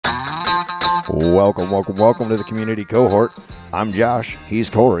Welcome to the community cohort. I'm Josh. He's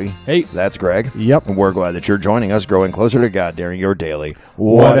Corey. Hey. That's Greg. Yep. And we're glad that you're joining us, growing closer to God during your daily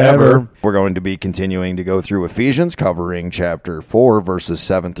whatever. We're going to be continuing to go through Ephesians, covering chapter 4, verses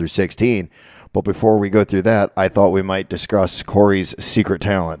 7 through 16. But before we go through that, I thought we might discuss Corey's secret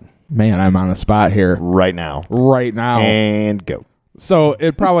talent. Man, I'm on the spot here. Right now. And go. So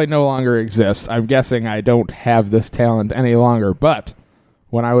it probably no longer exists. I'm guessing I don't have this talent any longer. But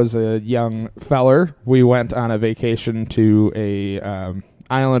when I was a young feller, we went on a vacation to a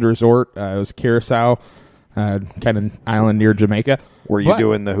island resort. It was Curacao, kind of island near Jamaica. Were you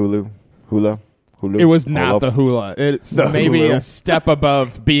doing the hula? It was not the hula. It's the maybe hula. a step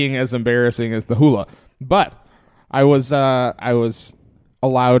above being as embarrassing as the hula. But I was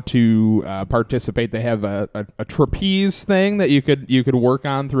allowed to participate. They have a trapeze thing that you could work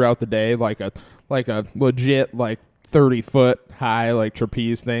on throughout the day, like a legit 30-foot high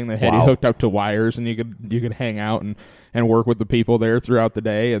trapeze thing that had you hooked up to wires, and you could hang out and work with the people there throughout the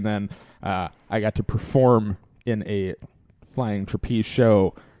day. And then I got to perform in a flying trapeze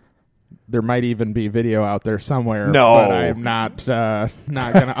show. There might even be video out there somewhere. No. But I'm not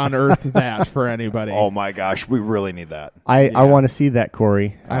going to unearth that for anybody. Oh my gosh, we really need that. I want to see that,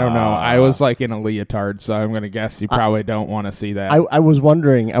 Corey. I don't know. I was in a leatard, so I'm going to guess you probably don't want to see that. I was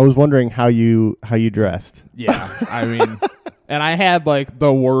wondering how you dressed. Yeah, I mean, and I had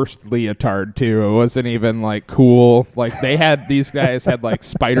the worst leotard too. It wasn't even cool. These guys had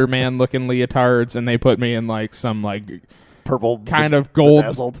Spider-Man looking leotards, and they put me in some Purple, kind of gold,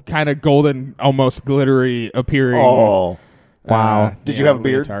 bedazzled. kind of golden, almost glittery appearing. Oh, wow! Did you have a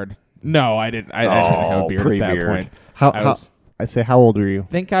beard? Leotard. No, I didn't. I didn't have a beard at that pre-beard. point. How old were you? I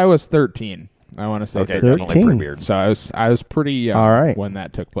think I was 13. I want to say Okay, 13. definitely pre-beard. So I was pretty young All right. when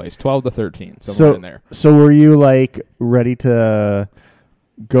that took place. 12 to 13, somewhere in there. So were you ready to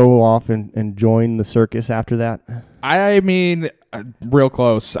go off and join the circus after that? I mean, real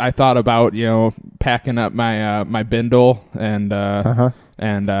close. I thought about packing up my my bindle and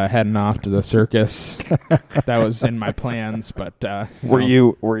heading off to the circus. That was in my plans, but were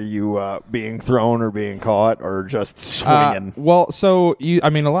you being thrown or being caught or just swinging? Well, so a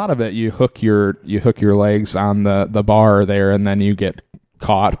lot of it you hook your legs on the bar there, and then you get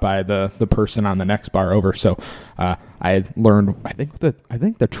caught by the person on the next bar over. So I learned, I think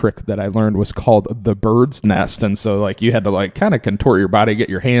the trick that I learned was called the bird's nest, and so you had to kind of contort your body, get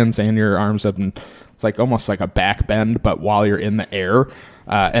your hands and your arms up, and it's almost like a back bend, but while you're in the air,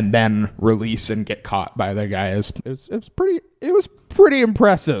 and then release and get caught by the guy. It was pretty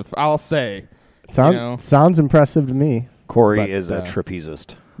impressive, I'll say. Sounds impressive to me. Corey is a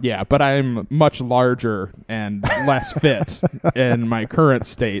trapezist. Yeah, but I'm much larger and less fit in my current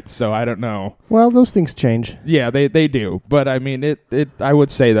state, so I don't know. Well, those things change. Yeah, they do. But I mean, it I would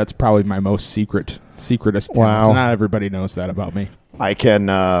say that's probably my most secretest talent. Wow. Not everybody knows that about me. I can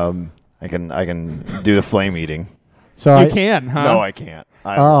do the flame eating. So You can, huh? No, I can't.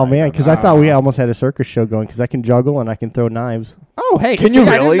 Man, because I thought we almost had a circus show going, because I can juggle and I can throw knives. Oh, hey, Can you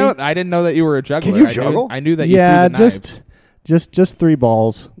really? I didn't know that you were a juggler. Can you juggle? I knew that you threw the knives. Just 3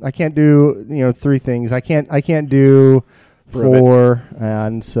 balls. I can't do 3 things. I can't do 4,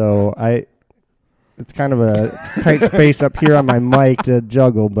 and so it's kind of a tight space up here on my mic to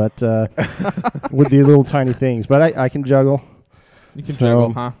juggle, but with the little tiny things. But I can juggle. You can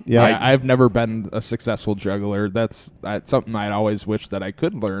juggle, huh? Yeah. I've never been a successful juggler. That's something I'd always wish that I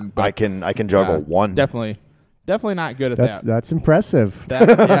could learn. But I can juggle one. Definitely not good at that. That's impressive. Yeah.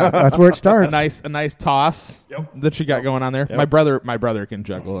 That's where it starts. A nice toss that you got going on there. Yep. My brother can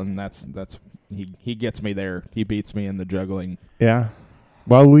juggle, and that's he gets me there. He beats me in the juggling. Yeah.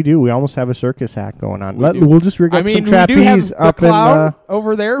 Well, we do. We almost have a circus act going on. We'll just rig up some we trapeze do have up the clown in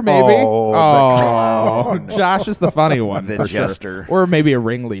over there, maybe. Oh, the clown. Josh is the funny one, The for jester. sure. Or maybe a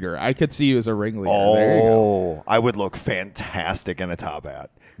ringleader. I could see you as a ringleader. There you go. Oh, I would look fantastic in a top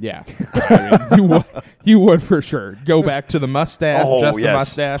hat. Yeah, I mean, you would for sure. Go back to the mustache, Oh, just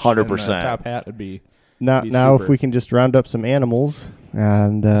yes, the mustache, 100%. and the top hat would be. now super. if we can just round up some animals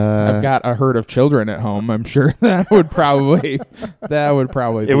and I've got a herd of children at home. I'm sure that would probably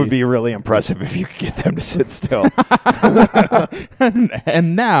It would be really impressive if you could get them to sit still.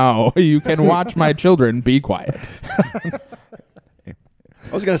 And now you can watch my children be quiet.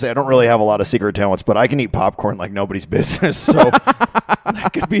 I was going to say, I don't really have a lot of secret talents, but I can eat popcorn like nobody's business, so I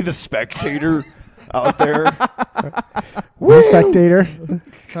could be the spectator out there. the spectator.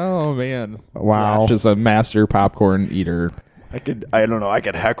 Oh man! Wow. Josh is a master popcorn eater. I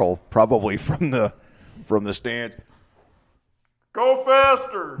could heckle probably from the stand. Go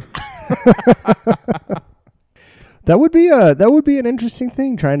faster. That would be an interesting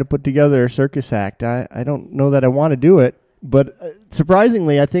thing, trying to put together a circus act. I don't know that I want to do it, but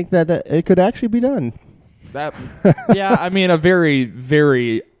surprisingly, I think that it could actually be done. Yeah, I mean, a very,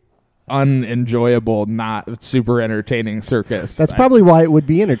 very unenjoyable, not super entertaining circus. That's probably why it would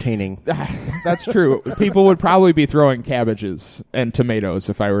be entertaining. That's true. People would probably be throwing cabbages and tomatoes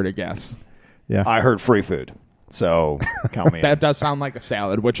if I were to guess. Yeah, I heard free food, so count me in. That does sound like a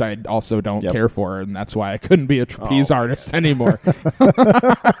salad, which I also don't care for, and that's why I couldn't be a trapeze artist anymore.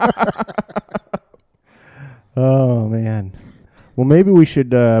 Oh man. Well, maybe we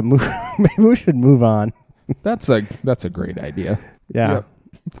should move. Maybe we should move on. That's a great idea. Yeah. Yep.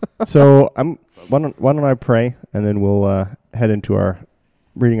 So why don't I pray, and then we'll head into our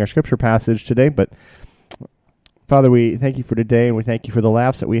reading our scripture passage today. But Father, we thank you for today, and we thank you for the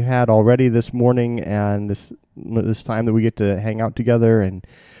laughs that we've had already this morning, and this time that we get to hang out together and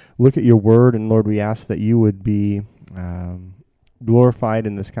look at your word. And Lord, we ask that you would be glorified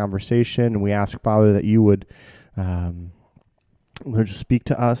in this conversation, and we ask, Father, that you would Lord, just speak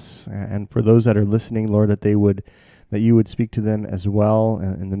to us, and for those that are listening, Lord, that you would speak to them as well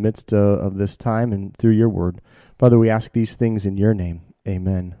in the midst of this time and through your word. Father, we ask these things in your name.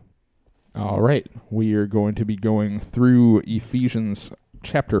 Amen. All right. We are going to be going through Ephesians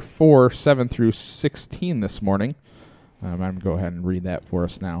chapter 4, 7 through 16 this morning. I'm going to go ahead and read that for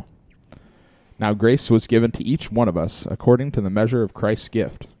us now. Now grace was given to each one of us according to the measure of Christ's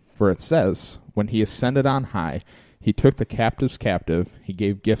gift. For it says, when he ascended on high, he took the captives captive, he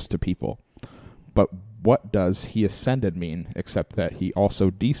gave gifts to people. But what does he ascended mean, except that he also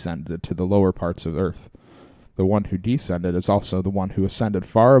descended to the lower parts of earth? The one who descended is also the one who ascended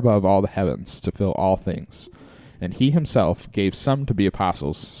far above all the heavens to fill all things. And he himself gave some to be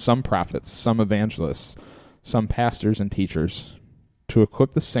apostles, some prophets, some evangelists, some pastors and teachers, to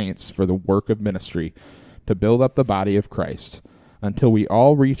equip the saints for the work of ministry, to build up the body of Christ, until we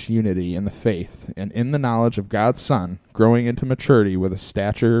all reach unity in the faith and in the knowledge of God's Son, growing into maturity with a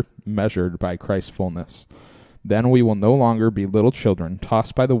stature measured by Christ's fullness. Then we will no longer be little children,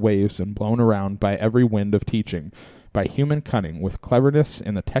 tossed by the waves and blown around by every wind of teaching, by human cunning, with cleverness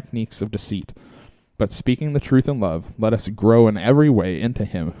in the techniques of deceit. But speaking the truth in love, let us grow in every way into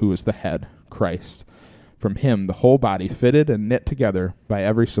him who is the head, Christ. From him the whole body, fitted and knit together by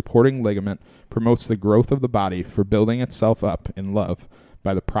every supporting ligament, promotes the growth of the body for building itself up in love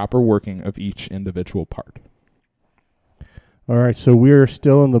by the proper working of each individual part. All right, so we're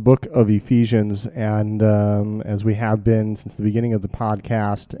still in the book of Ephesians, and as we have been since the beginning of the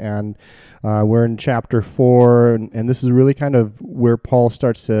podcast, and we're in chapter 4, and this is really kind of where Paul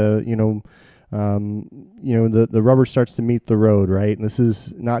starts to, the rubber starts to meet the road, right? And this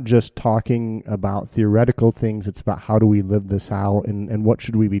is not just talking about theoretical things, it's about how do we live this out, and what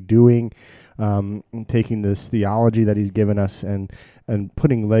should we be doing, taking this theology that he's given us and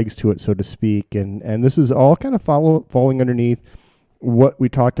putting legs to it, so to speak. And this is all kind of falling underneath what we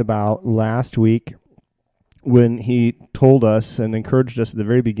talked about last week when he told us and encouraged us at the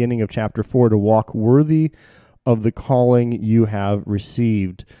very beginning of chapter 4 to walk worthy of the calling you have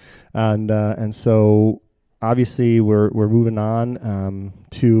received. And so obviously we're moving on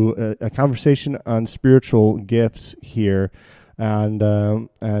to a conversation on spiritual gifts here.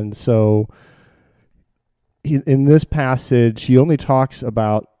 And so in this passage, he only talks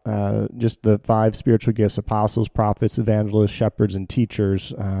about just the 5 spiritual gifts: apostles, prophets, evangelists, shepherds, and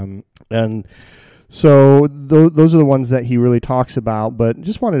teachers. And so those are the ones that he really talks about. But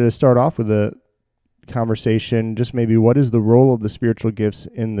just wanted to start off with a conversation, just maybe what is the role of the spiritual gifts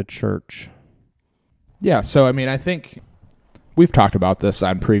in the church? Yeah, so I mean, I think we've talked about this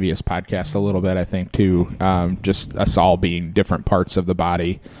on previous podcasts a little bit, I think, too, just us all being different parts of the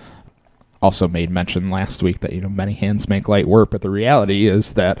body. Also made mention last week that, many hands make light work, but the reality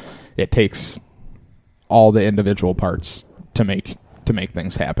is that it takes all the individual parts to make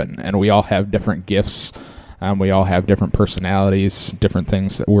things happen, and we all have different gifts. We all have different personalities, different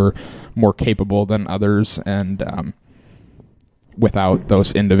things that we're more capable than others, and without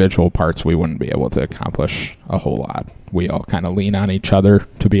those individual parts, we wouldn't be able to accomplish a whole lot. We all kind of lean on each other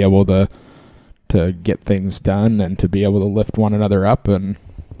to be able to get things done and to be able to lift one another up, and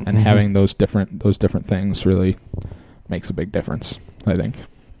having those different things really makes a big difference, I think.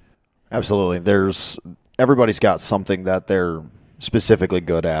 Absolutely. Everybody's got something that they're specifically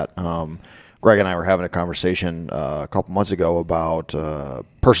good at. Greg and I were having a conversation a couple months ago about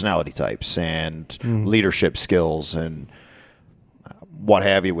personality types and leadership skills and what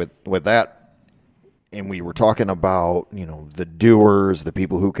have you with that. And we were talking about, the doers, the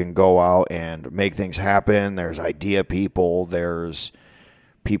people who can go out and make things happen. There's idea people. There's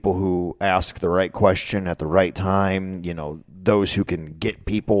people who ask the right question at the right time, those who can get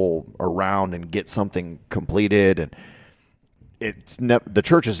people around and get something completed. And the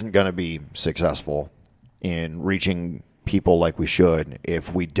church isn't going to be successful in reaching people like we should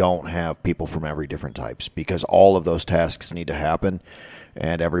if we don't have people from every different types, because all of those tasks need to happen,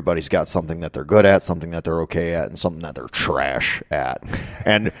 and everybody's got something that they're good at, something that they're okay at, and something that they're trash at.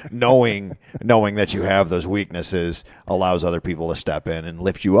 And knowing that you have those weaknesses allows other people to step in and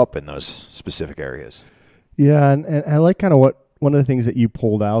lift you up in those specific areas. Yeah, and I like kind of one of the things that you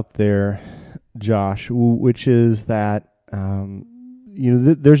pulled out there, Josh, which is that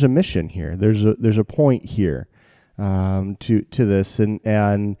there's a mission here. There's a point here to this,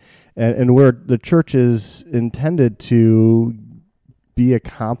 and where the church is intended to be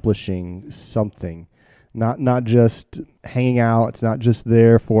accomplishing something, not just hanging out. It's not just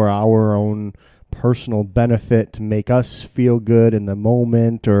there for our own personal benefit to make us feel good in the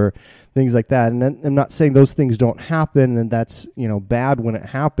moment or things like that. And I'm not saying those things don't happen and that's bad when it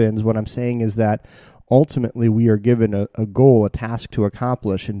happens. What I'm saying is that ultimately we are given a goal, a task to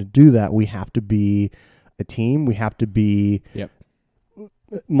accomplish, and to do that we have to be a team. We have to be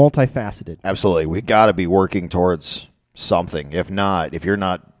multifaceted. Absolutely. We got to be working towards something. If you're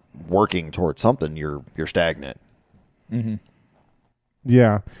not working towards something, you're stagnant. Mm-hmm.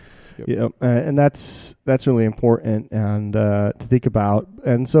 Yeah. Yep. And that's really important and to think about.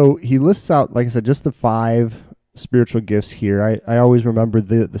 And so he lists out, like I said, just the 5 spiritual gifts here. I always remember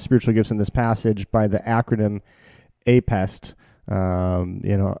the spiritual gifts in this passage by the acronym APEST.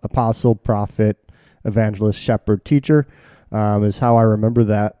 Apostle, prophet, evangelist, shepherd, teacher, is how I remember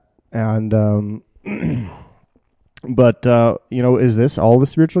that. And but is this all the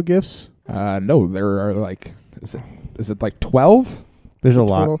spiritual gifts? No, there are like, is it like 12? There's a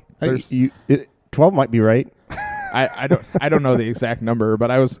lot. 12 might be right. I don't know the exact number, but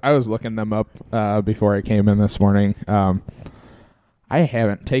I was looking them up before I came in this morning. I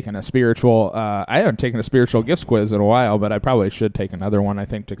haven't taken a spiritual gifts quiz in a while, but I probably should take another one. I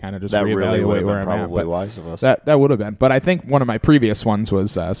think to kind of just reevaluate where I'm at. Probably wise of us. That would have been, but I think one of my previous ones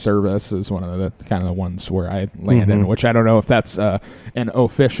was Service is one of the kind of the ones where I landed, in, which I don't know if that's an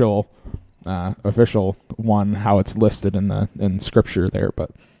official one, how it's listed in Scripture there,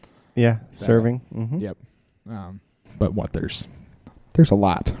 but serving. Yep. But there's a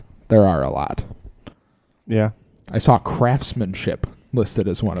lot. There are a lot. Yeah. I saw craftsmanship listed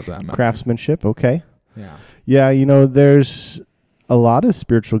as one of them. Craftsmanship, okay. Yeah. Yeah, there's a lot of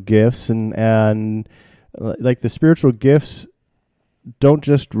spiritual gifts, and like the spiritual gifts don't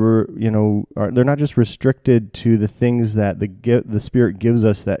just they're not just restricted to the things that the Spirit gives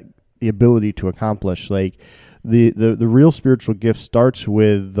us that the ability to accomplish. Like the real spiritual gift starts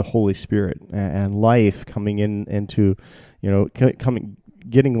with the Holy Spirit and life coming into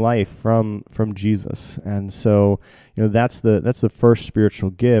getting life from Jesus. And so that's the first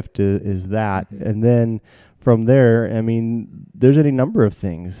spiritual gift is that. And then from there, I mean, there's any number of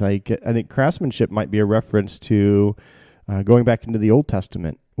things. Like I think craftsmanship might be a reference to going back into the Old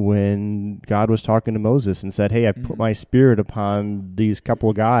Testament when God was talking to Moses and said, hey, I put my Spirit upon these couple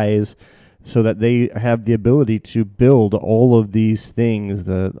of guys so that they have the ability to build all of these things,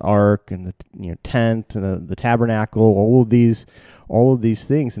 the ark and the tent and the tabernacle, all of these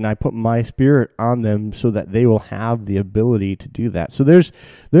things, and I put my Spirit on them so that they will have the ability to do that. So there's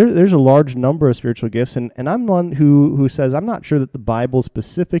a large number of spiritual gifts, and I'm one who says I'm not sure that the Bible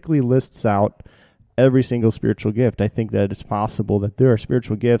specifically lists out every single spiritual gift. I think that it's possible that there are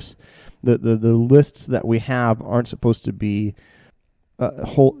spiritual gifts. The lists that we have aren't supposed to be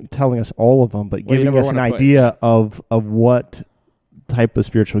telling us all of them, but giving us an idea of what type of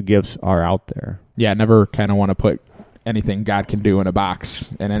spiritual gifts are out there. Yeah, never kind of want to put anything God can do in a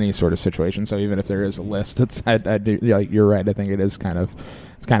box in any sort of situation. So even if there is a list, I do, you're right. I think it's kind of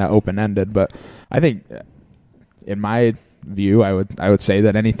open ended. But I think, in my view, I would say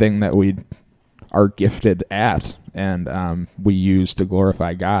that anything that we are gifted at and we use to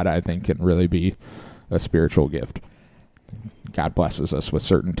glorify God, I think can really be a spiritual gift. God blesses us with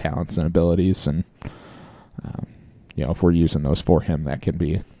certain talents and abilities, and if we're using those for Him, that can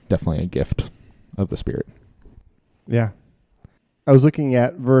be definitely a gift of the Spirit. Yeah. I was looking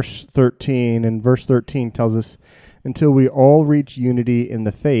at verse 13, and verse 13 tells us, until we all reach unity in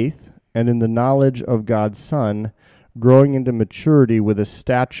the faith and in the knowledge of God's Son, growing into maturity with a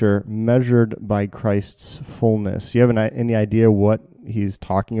stature measured by Christ's fullness. Do you have any idea what he's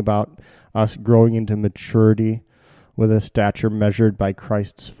talking about, us growing into maturity with a stature measured by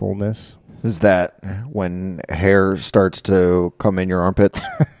Christ's fullness? Is that when hair starts to come in your armpits?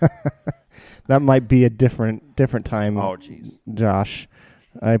 That might be a different time. Oh, jeez, Josh.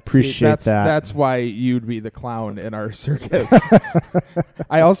 I appreciate that. That's why you'd be the clown in our circus.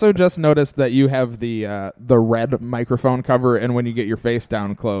 I also just noticed that you have the red microphone cover, and when you get your face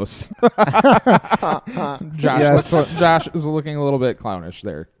down close, Josh is looking a little bit clownish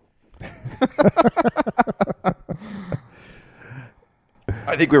there.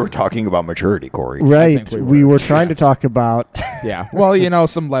 I think we were talking about maturity, Corey. Right. We were trying to talk about. Yeah. Well,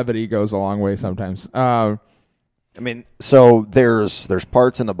 some levity goes a long way sometimes. So there's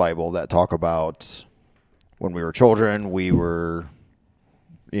parts in the Bible that talk about when we were children, we were,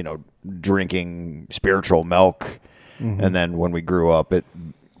 drinking spiritual milk. Mm-hmm. And then when we grew up, it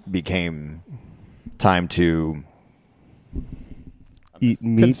became time to eat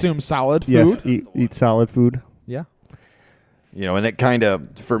meat. Consume solid food. Yes, eat solid food. Yeah. And it kind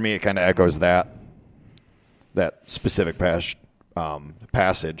of, for me, it kind of echoes that specific passage.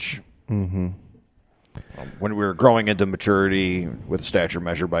 Mm-hmm. When we were growing into maturity with stature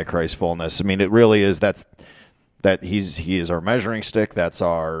measured by Christ's fullness, it really is that he is our measuring stick. That's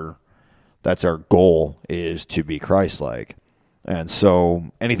our goal, is to be Christ-like. And so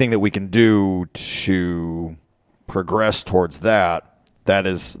anything that we can do to progress towards that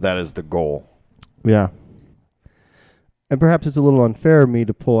is the goal. Yeah. And perhaps it's a little unfair of me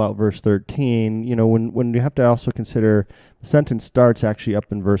to pull out verse 13. When you have to also consider the sentence starts actually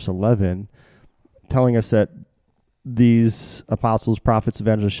up in verse 11, telling us that these apostles, prophets,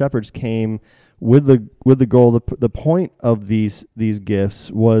 evangelists, shepherds came with the goal. The point of these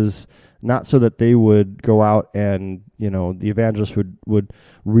gifts was not so that they would go out and the evangelists would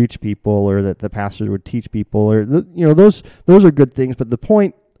reach people, or that the pastors would teach people, or those are good things. But the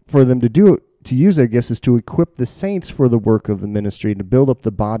point for them to use their gifts is to equip the saints for the work of the ministry, to build up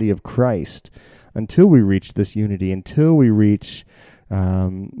the body of Christ until we reach this unity, until we reach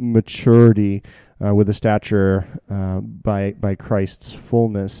maturity with a stature by Christ's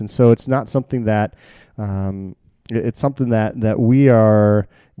fullness. And so it's not something that it's something that we are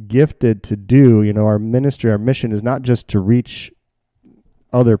gifted to do. Our ministry, our mission is not just to reach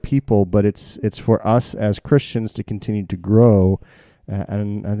other people, but it's for us as Christians to continue to grow.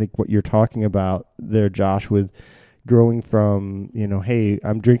 And I think what you're talking about there, Josh, with growing from, hey,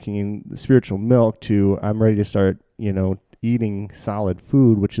 I'm drinking spiritual milk, to I'm ready to start, eating solid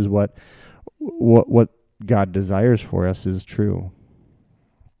food, which is what God desires for us, is true.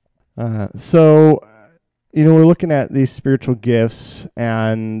 So we're looking at these spiritual gifts,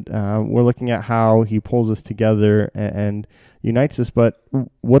 and we're looking at how he pulls us together and unites us. But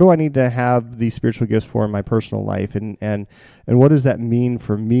what do I need to have these spiritual gifts for in my personal life? And what does that mean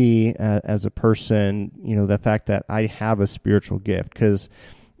for me as a person, the fact that I have a spiritual gift? Because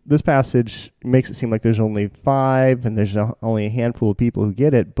this passage makes it seem like there's only 5 and there's only a handful of people who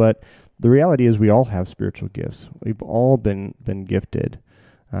get it. But the reality is we all have spiritual gifts. We've all been gifted.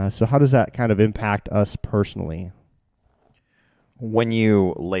 So how does that kind of impact us personally? When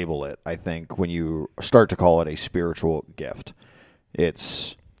you label it, I think when you start to call it a spiritual gift,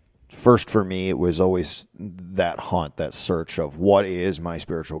 it's first for me, it was always that hunt, that search of what is my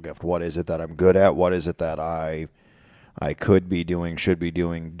spiritual gift? What is it that I'm good at? What is it that I could be doing, should be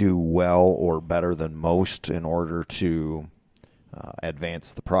doing, do well or better than most in order to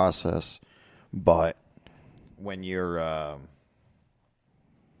advance the process? But when you're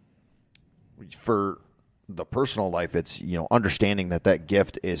for the personal life, it's understanding that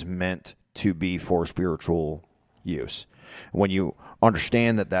gift is meant to be for spiritual use. When you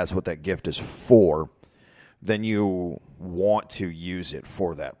understand that that's what that gift is for, then you want to use it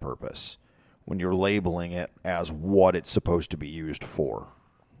for that purpose. When you're labeling it as what it's supposed to be used for.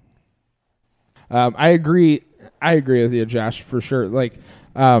 I agree with you, Josh, for sure.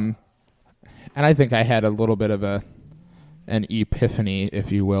 And I think I had a little bit of an epiphany,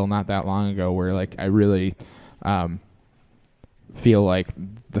 if you will, not that long ago, where I really feel like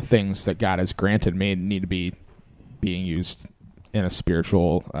the things that God has granted me need to be being used in a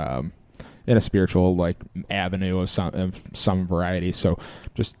spiritual avenue of some variety. So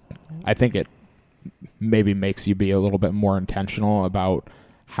just I think it maybe makes you be a little bit more intentional about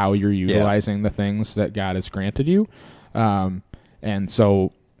how you're utilizing the things that God has granted you. And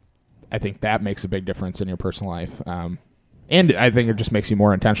so I think that makes a big difference in your personal life. And I think it just makes you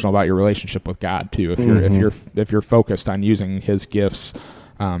more intentional about your relationship with God too. If you're focused on using His gifts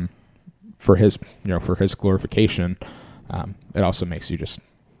for His glorification, it also makes you just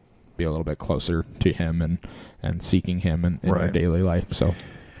be a little bit closer to Him and seeking Him in your daily life. So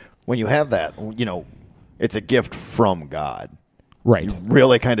when you have that, it's a gift from God. Right. It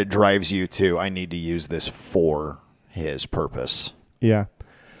really kind of drives you to, I need to use this for His purpose. Yeah.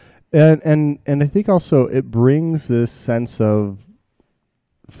 And I think also it brings this sense of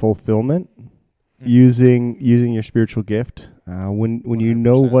fulfillment using your spiritual gift. When you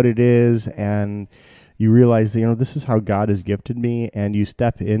know 100%. what it is and you realize that, this is how God has gifted me, and you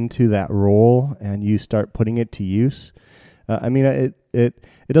step into that role and you start putting it to use. It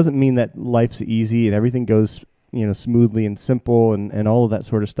doesn't mean that life's easy and everything goes smoothly and simple and all of that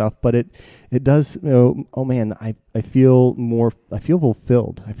sort of stuff, but it does, oh man, I feel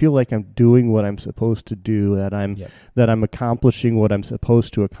fulfilled. I feel like I'm doing what I'm supposed to do, that I'm accomplishing what I'm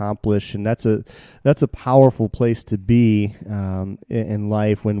supposed to accomplish. And that's a powerful place to be in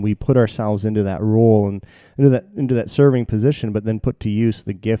life, when we put ourselves into that role and into that serving position, but then put to use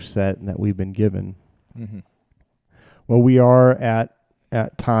the gifts that we've been given. Mm-hmm. Well, we are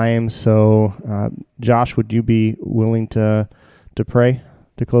at time. So, Josh, would you be willing to pray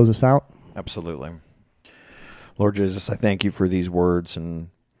to close us out? Absolutely. Lord Jesus, I thank you for these words and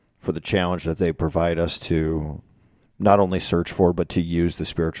for the challenge that they provide us to not only search for, but to use the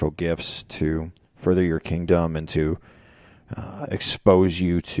spiritual gifts to further your kingdom and to expose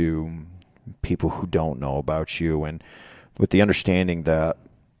you to people who don't know about you, and with the understanding that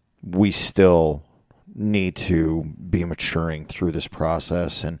we still need to be maturing through this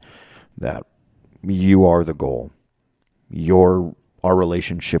process, and that you are the goal. Our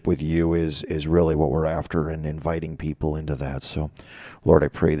relationship with you is really what we're after, and inviting people into that. So, Lord, I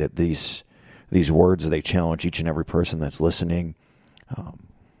pray that these words, they challenge each and every person that's listening.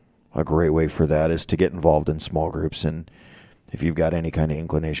 A great way for that is to get involved in small groups, and if you've got any kind of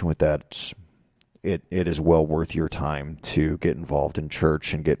inclination with that, it is well worth your time to get involved in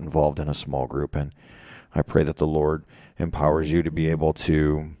church and get involved in a small group. And I pray that the Lord empowers you to be able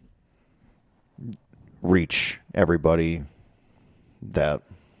to reach everybody that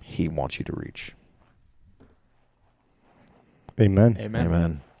he wants you to reach. Amen.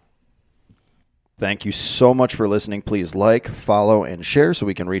 Amen. Thank you so much for listening. Please like, follow, and share so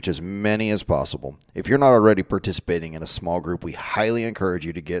we can reach as many as possible. If you're not already participating in a small group, we highly encourage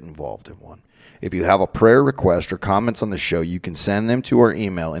you to get involved in one. If you have a prayer request or comments on the show, you can send them to our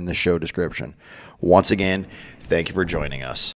email in the show description. Once again, thank you for joining us.